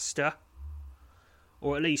go faster.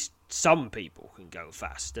 Or at least some people can go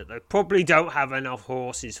faster. They probably don't have enough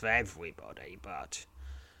horses for everybody, but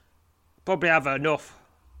probably have enough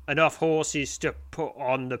horses to put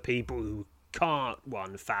on the people who can't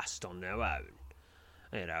run fast on their own.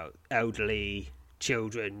 Elderly,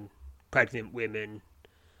 children, pregnant women.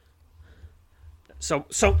 So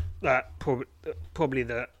that probably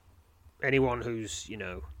that anyone who's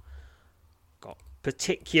got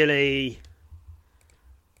particularly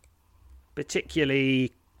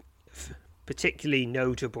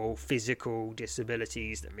notable physical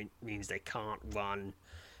disabilities that means they can't run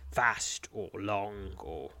fast or long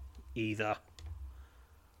or either.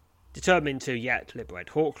 Determined to yet liberate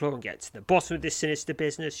Hawklaw and get to the bottom of this sinister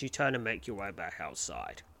business, you turn and make your way back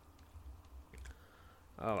outside.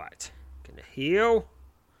 Alright, gonna heal.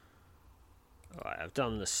 Alright, I've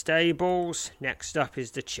done the stables. Next up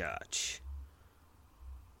is the church.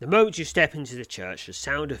 The moment you step into the church, the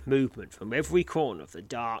sound of movement from every corner of the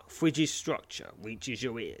dark, frigid structure reaches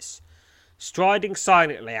your ears. Striding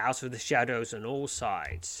silently out of the shadows on all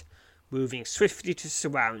sides, moving swiftly to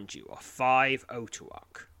surround you, are 5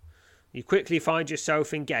 Oakaruk. You quickly find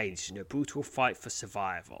yourself engaged in a brutal fight for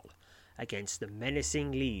survival against the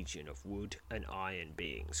menacing legion of wood and iron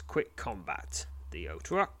beings. Quick combat. The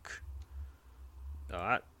Oakaruk.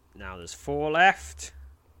 Alright, now there's 4 left.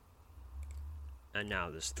 And now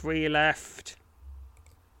there's 3 left.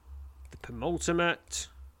 The penultimate.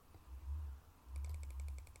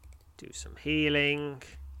 Do some healing.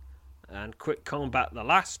 And quick combat the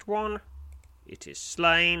last one. It is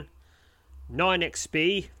slain. 9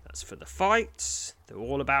 XP. That's for the fights. They're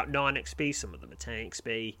all about 9 XP. Some of them are 10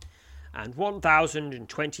 XP. And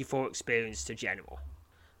 1024 experience to general.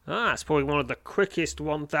 That's probably one of the quickest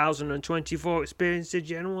 1024 experience to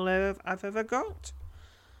general I've ever got.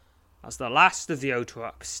 As the last of the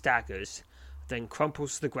Oakaruk staggers, then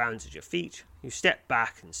crumples to the ground at your feet, you step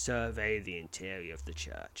back and survey the interior of the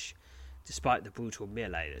church. Despite the brutal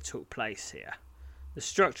melee that took place here, the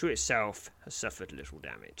structure itself has suffered little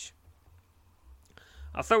damage.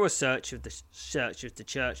 A thorough search of the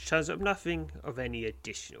church turns up nothing of any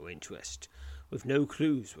additional interest, with no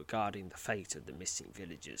clues regarding the fate of the missing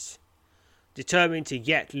villagers. Determined to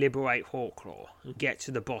yet liberate Hawklaw and get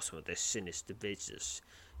to the bottom of this sinister business,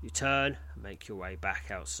 you turn and make your way back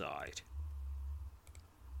outside.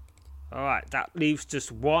 Alright, that leaves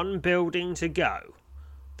just one building to go.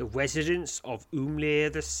 The residence of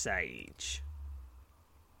Umlir the Sage.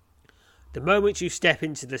 The moment you step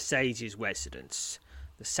into the Sage's residence,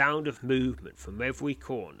 the sound of movement from every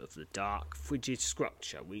corner of the dark, frigid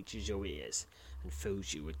structure reaches your ears and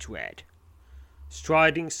fills you with dread.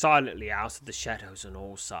 Striding silently out of the shadows on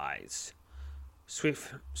all sides,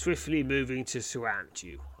 swiftly moving to surround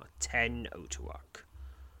you, are 10 Oakaruk.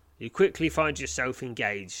 You quickly find yourself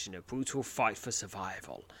engaged in a brutal fight for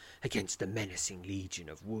survival against the menacing legion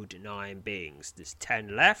of wood and iron beings. There's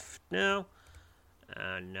 10 left now,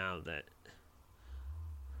 and now that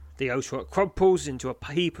the Oakaruk crumples into a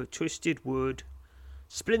heap of twisted wood,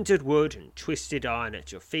 splintered wood and twisted iron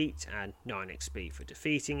at your feet, and 9 XP for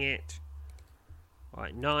defeating it.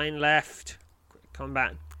 Right, 9 left. Quick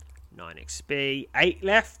combat. 9 XP. 8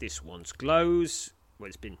 left. This one's glows. Well,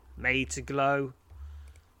 it's been made to glow.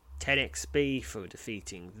 10 XP for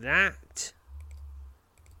defeating that.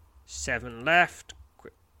 7 left.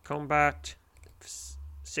 Quick combat.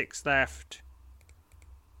 6 left.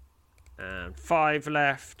 And 5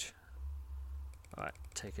 left. Right,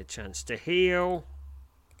 take a chance to heal.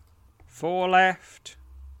 4 left.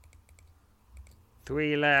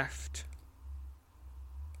 3 left.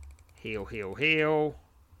 Heal, heal, heal.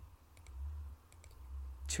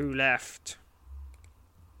 2 left.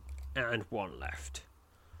 And 1 left.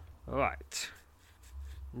 Alright.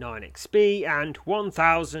 9 XP, and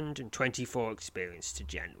 1024 experience to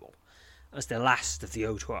general, as the last of the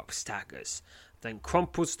Oakaruk staggers, then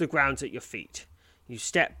crumples to the ground at your feet. You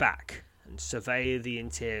step back and survey the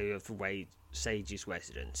interior of the Sage's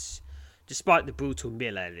residence. Despite the brutal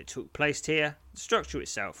melee that took place here, the structure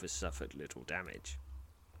itself has suffered little damage.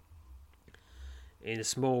 In a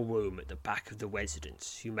small room at the back of the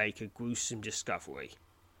residence, you make a gruesome discovery.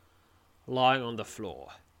 Lying on the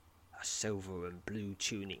floor, a silver and blue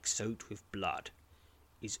tunic soaked with blood,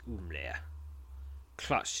 is Umlir.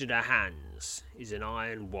 Clutched in her hands is an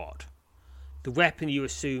iron wad, the weapon you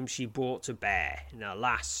assume she brought to bear in her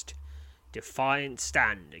last defiant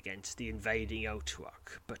stand against the invading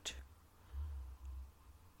Oakaruk. But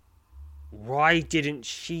why didn't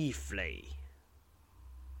she flee?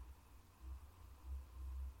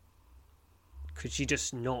 Could she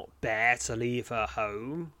just not bear to leave her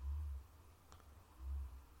home?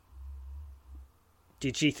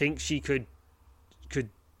 Did she think she could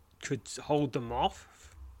hold them off?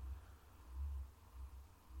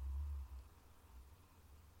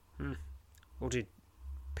 Or did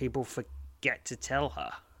people forget to tell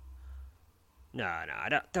her? No,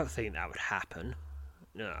 I don't think that would happen.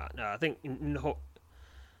 No, I think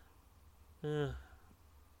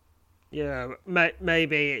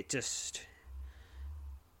maybe it just,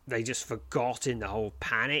 they just forgot in the whole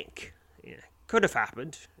panic. Yeah, could have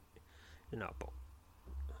happened. But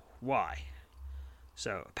why?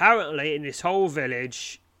 So apparently in this whole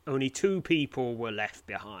village, only 2 people were left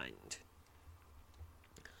behind.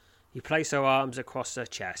 You place her arms across her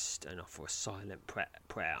chest and offer a silent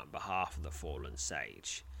prayer on behalf of the fallen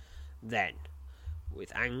sage. Then,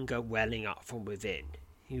 with anger welling up from within,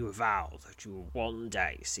 you vow that you will one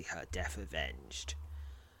day see her death avenged.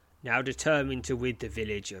 Now determined to rid the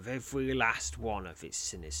village of every last one of its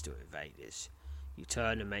sinister invaders, you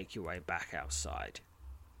turn and make your way back outside.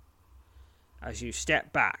 As you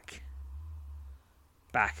step back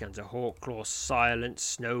into Hawklaw's silent,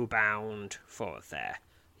 snowbound thoroughfare,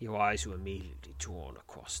 your eyes were immediately drawn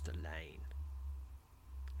across the lane.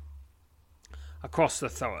 Across the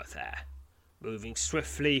thoroughfare, moving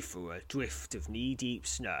swiftly through a drift of knee-deep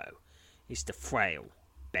snow, is the frail,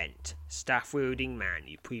 bent, staff-wielding man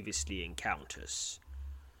you previously encounters.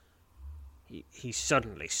 He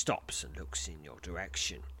suddenly stops and looks in your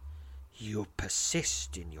direction. "You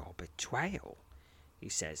persist in your betrayal," he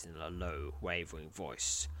says in a low, wavering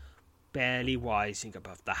voice, barely rising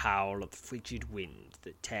above the howl of the frigid wind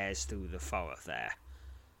that tears through the thoroughfare.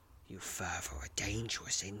 "You further a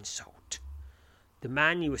dangerous insult." The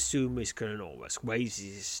man you assume is Glenormous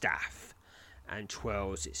raises his staff and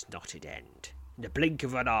twirls its knotted end. In the blink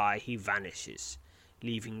of an eye he vanishes,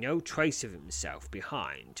 leaving no trace of himself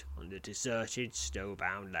behind on the deserted,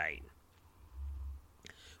 snowbound lane.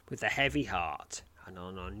 With a heavy heart and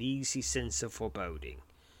an uneasy sense of foreboding,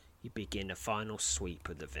 you begin a final sweep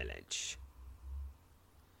of the village.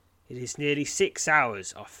 It is nearly 6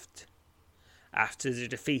 hours after the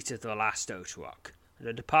defeat of the last Oakaruk and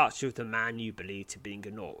the departure of the man you believe to be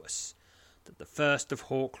Glenormous that the first of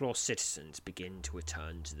Hawklaw's citizens begin to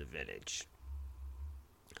return to the village.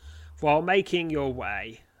 While making your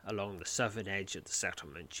way along the southern edge of the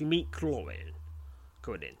settlement, you meet Corin,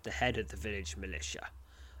 the head of the village militia,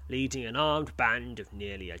 leading an armed band of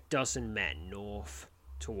nearly a dozen men north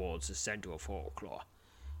towards the centre of Hawklaw.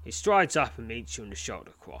 He strides up and meets you in the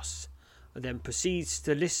shoulder cross, and then proceeds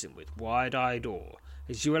to listen with wide-eyed awe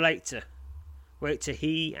as you relate to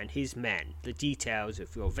he and his men the details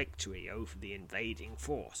of your victory over the invading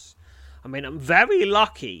force. I mean, I'm very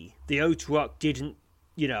lucky the Oakaruk didn't,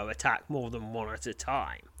 attack more than one at a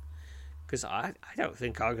time, because I don't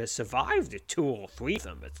think I could have survived the 2 or 3 of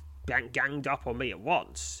them that ganged up on me at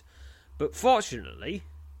once. But fortunately,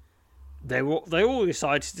 they all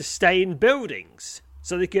decided to stay in buildings,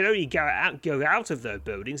 so they could only go out of their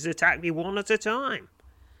buildings and attack me one at a time.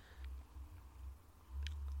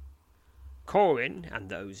 Corin and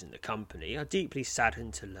those in the company are deeply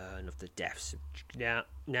saddened to learn of the deaths of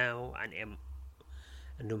Now and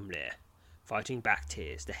Umlir. Fighting back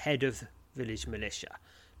tears, the head of the village militia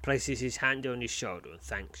places his hand on his shoulder and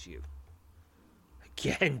thanks you.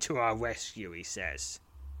 "Again to our rescue," he says.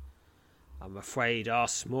 "I'm afraid our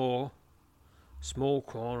small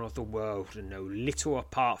corner of the world would know little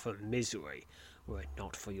apart from misery were it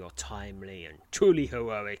not for your timely and truly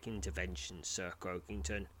heroic intervention, Sir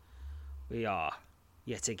Croakington. We are,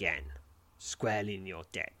 yet again, squarely in your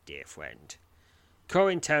debt, dear friend."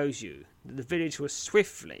 Corin tells you that the village was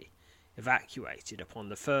swiftly evacuated upon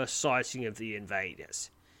the first sighting of the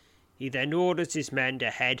invaders. He then orders his men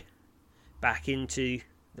to head back into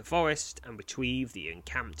the forest and retrieve the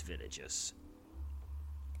encamped villagers.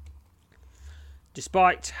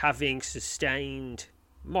 Despite having sustained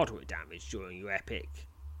moderate damage during your epic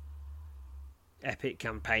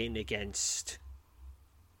campaign against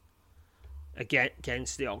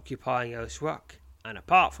the occupying Oakaruk, and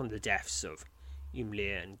apart from the deaths of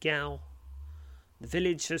Ymlir and Gel, the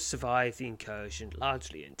village has survived the incursion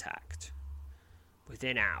largely intact.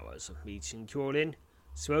 Within hours of meeting Jordan,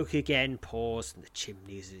 smoke again pours from the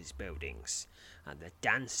chimneys of his buildings, and the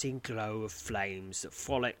dancing glow of flames that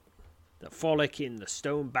frolic in the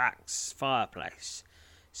stone-backed fireplace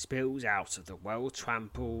spills out of the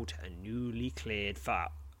well-trampled and newly cleared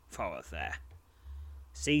thoroughfare.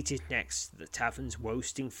 Seated next to the tavern's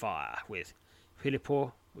roasting fire, with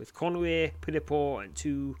Conway, Pilipor, and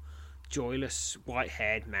two joyless,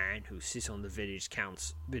 white-haired men who sit on the village's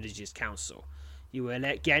council, you will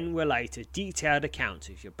again relate a detailed account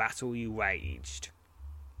of your battle you waged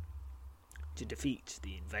to defeat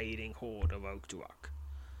the invading horde of Oakaruk.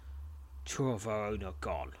 Two of our own are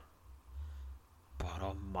gone, but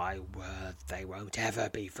on my word they won't ever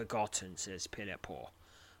be forgotten, says Pilipor,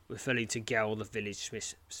 referring to Gel the village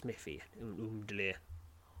smithy and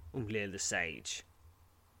Unglir the sage.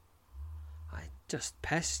 I just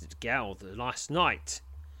pestered Gel the last night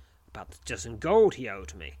about the dozen gold he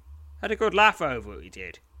owed me. Had a good laugh over it, he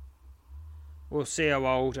did. We'll see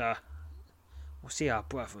our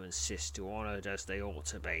brother and sister honoured as they ought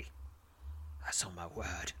to be. That's on my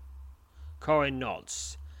word. Corin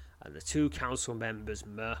nods, and the two council members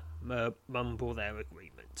mumble their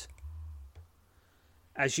agreement.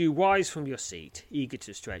 As you rise from your seat, eager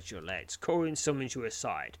to stretch your legs, Corin summons you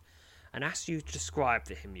aside and asks you to describe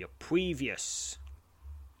to him your previous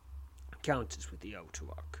encounters with the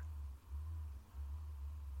Oakaruk.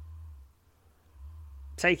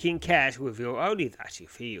 Taking care to reveal only that you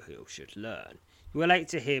feel he should learn, you relate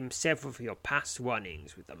to him several of your past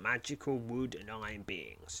run-ins with the magical wood and iron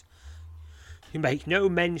beings. You make no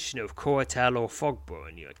mention of Coratel or Fogborough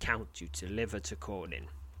in your account you deliver to Corlin.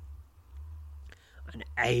 An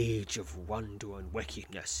age of wonder and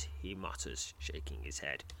wickedness, he mutters, shaking his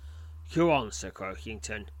head. Go on, Sir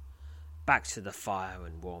Croakington. Back to the fire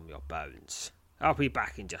and warm your bones. I'll be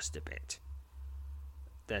back in just a bit.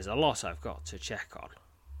 There's a lot I've got to check on.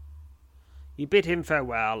 You bid him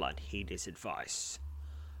farewell and heed his advice,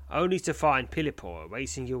 only to find Pilipor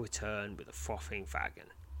awaiting your return with a frothing flagon.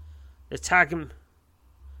 The tavern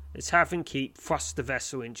keep thrusts the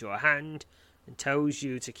vessel into your hand and tells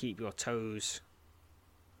you to keep your toes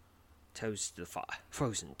to the fire.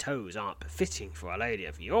 Frozen toes aren't befitting for a lady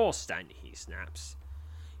of your standing, he snaps.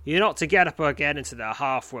 You're not to get up again until they're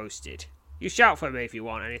half roasted. You shout for me if you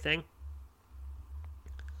want anything.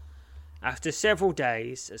 After several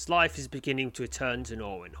days, as life is beginning to return to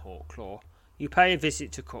normal in Hawklaw, you pay a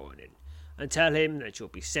visit to Corlin and tell him that you'll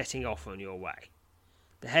be setting off on your way.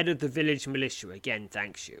 The head of the village militia again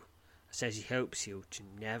thanks you, and says he hopes you'll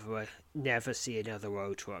never see another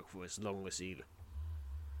road truck for as long as he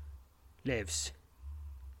lives.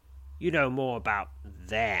 You know more about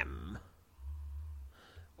them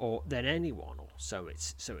than anyone, or so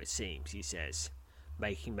it seems, he says,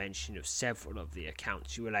 making mention of several of the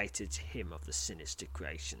accounts you related to him of the sinister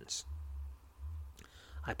creations.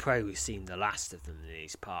 I pray we've seen the last of them in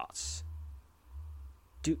these parts.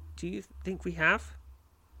 Do you think we have?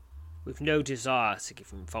 With no desire to give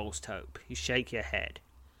him false hope, you shake your head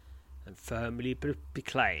and firmly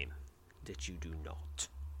proclaim that you do not.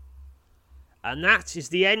 And that is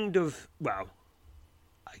the end of, well,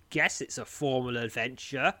 I guess it's a formal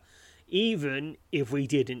adventure, even if we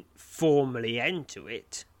didn't formally enter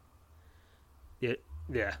it. The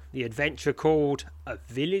adventure called A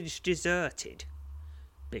Village Deserted,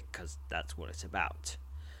 because that's what it's about.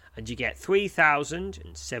 And you get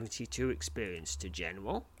 3,072 experience to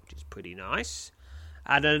general, which is pretty nice.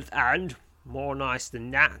 And more nice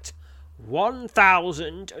than that,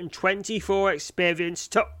 1,024 experience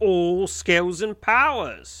to all skills and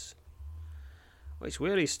powers. Which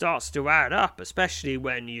really starts to add up, especially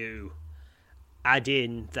when you add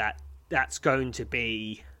in that's going to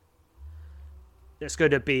be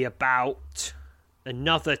about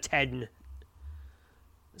another 10.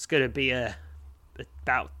 It's going to be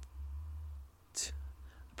about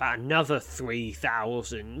another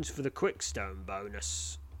 3,000 for the Quickstone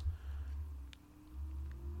bonus.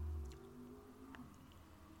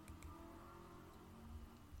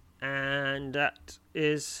 And that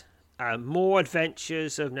is more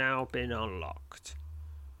adventures have now been unlocked.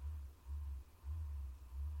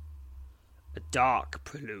 A Dark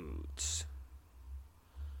Preludes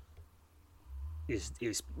is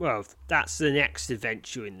well, that's the next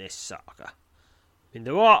adventure in this saga. I mean,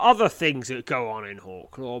 there are other things that go on in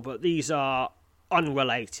Hawklaw, but these are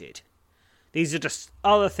unrelated. These are just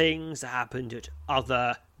other things that happened at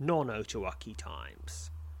other non-Oakaruk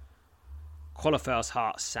times. Qualifel's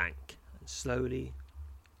heart sank, and slowly,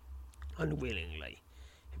 unwillingly,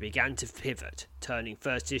 he began to pivot, turning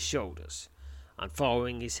first his shoulders, and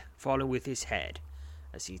following with his head,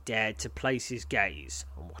 as he dared to place his gaze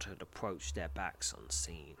on what had approached their backs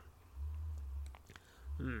unseen.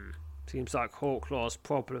 Seems like Hawklaw's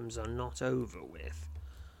problems are not over with.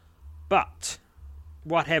 But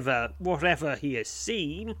whatever he has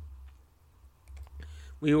seen,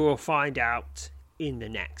 we will find out in the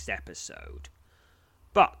next episode.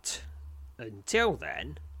 But until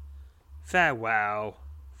then, farewell,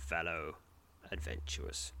 fellow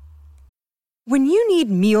adventurers. When you need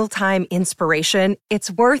mealtime inspiration,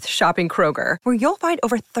 it's worth shopping Kroger, where you'll find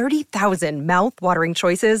over 30,000 mouth-watering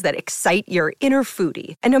choices that excite your inner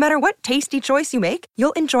foodie. And no matter what tasty choice you make,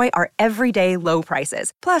 you'll enjoy our everyday low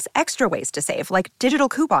prices, plus extra ways to save, like digital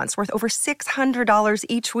coupons worth over $600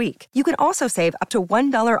 each week. You can also save up to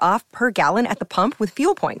 $1 off per gallon at the pump with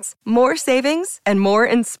fuel points. More savings and more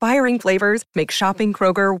inspiring flavors make shopping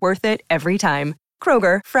Kroger worth it every time.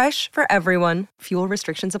 Kroger, fresh for everyone. Fuel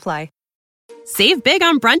restrictions apply. Save big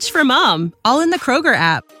on brunch for mom, all in the Kroger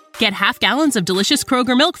app. Get half gallons of delicious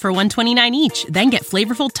Kroger milk for $1.29 each. Then get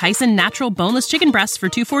flavorful Tyson natural boneless chicken breasts for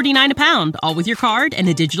 $2.49 a pound, all with your card and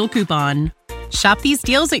a digital coupon. Shop these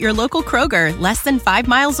deals at your local Kroger, less than 5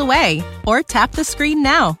 miles away. Or tap the screen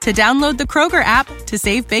now to download the Kroger app to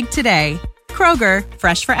save big today. Kroger,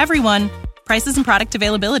 fresh for everyone. Prices and product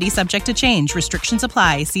availability subject to change. Restrictions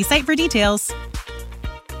apply. See site for details.